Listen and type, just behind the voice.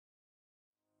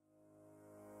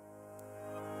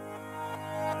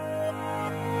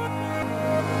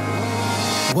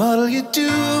What'll you do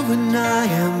when I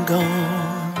am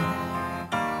gone?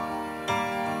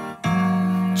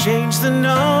 Change the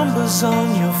numbers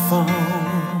on your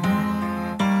phone.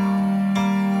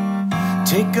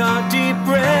 Take a deep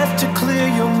breath to clear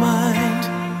your mind,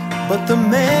 but the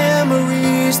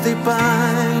memories, they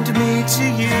bind me to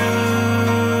you.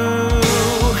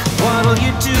 What'll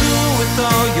you do with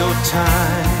all your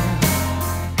time?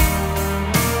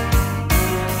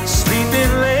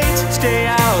 Sleeping late, stay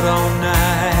out all night.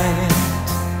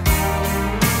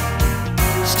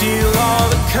 Steal all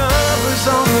the covers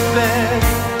on the bed.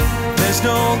 There's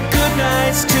no good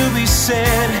nights to be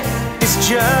said. It's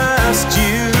just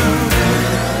you.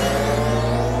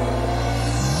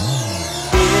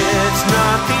 It's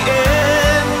not the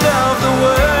end of the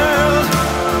world.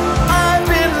 I've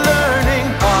been learning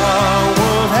our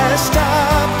world has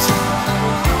stopped,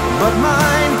 but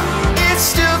mine, it's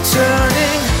still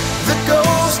turning. The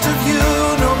ghost of you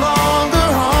no longer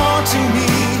haunting me.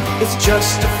 It's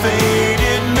just a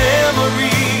faded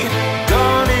memory.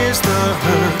 Gone is the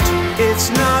hurt. It's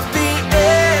not the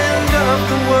end of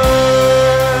the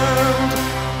world.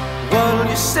 What'll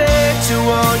you say to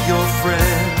all your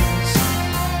friends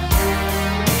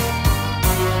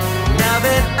now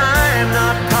that I'm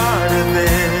not part of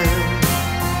them?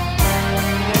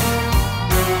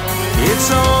 It's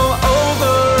all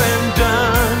over and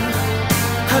done.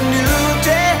 A new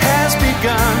day has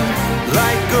begun.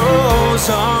 Life goes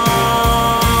on.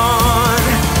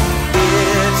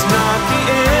 It's not the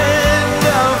end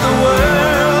of the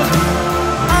world.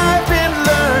 I've been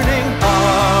learning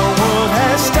our world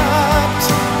has stopped,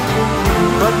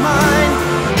 but mine,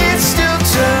 it's still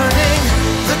turning.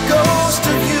 The ghost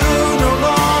of you no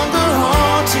longer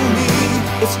haunting me.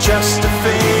 It's just a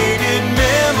faded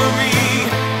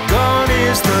memory. Gone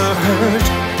is the hurt.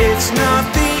 It's not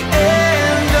the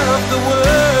end of the world.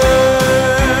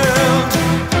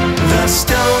 The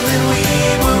stone that we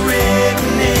were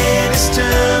written in is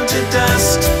turned to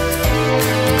dust.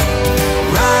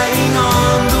 Riding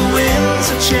on the winds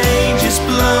of change is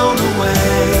blown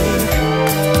away.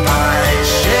 I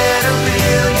shed a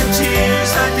million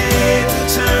tears, I didn't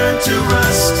turn to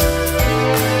rust.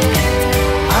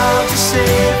 I'll just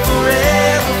save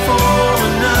forever for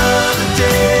another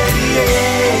day.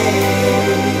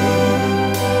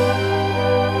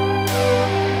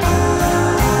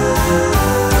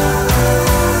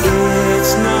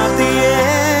 It's not the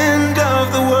end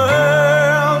of the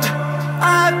world.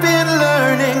 I've been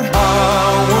learning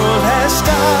our world has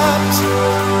stopped,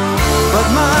 but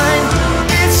mine,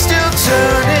 it's still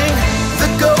turning. The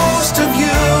ghost of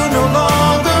you no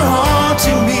longer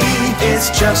haunting me. It's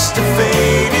just a fade.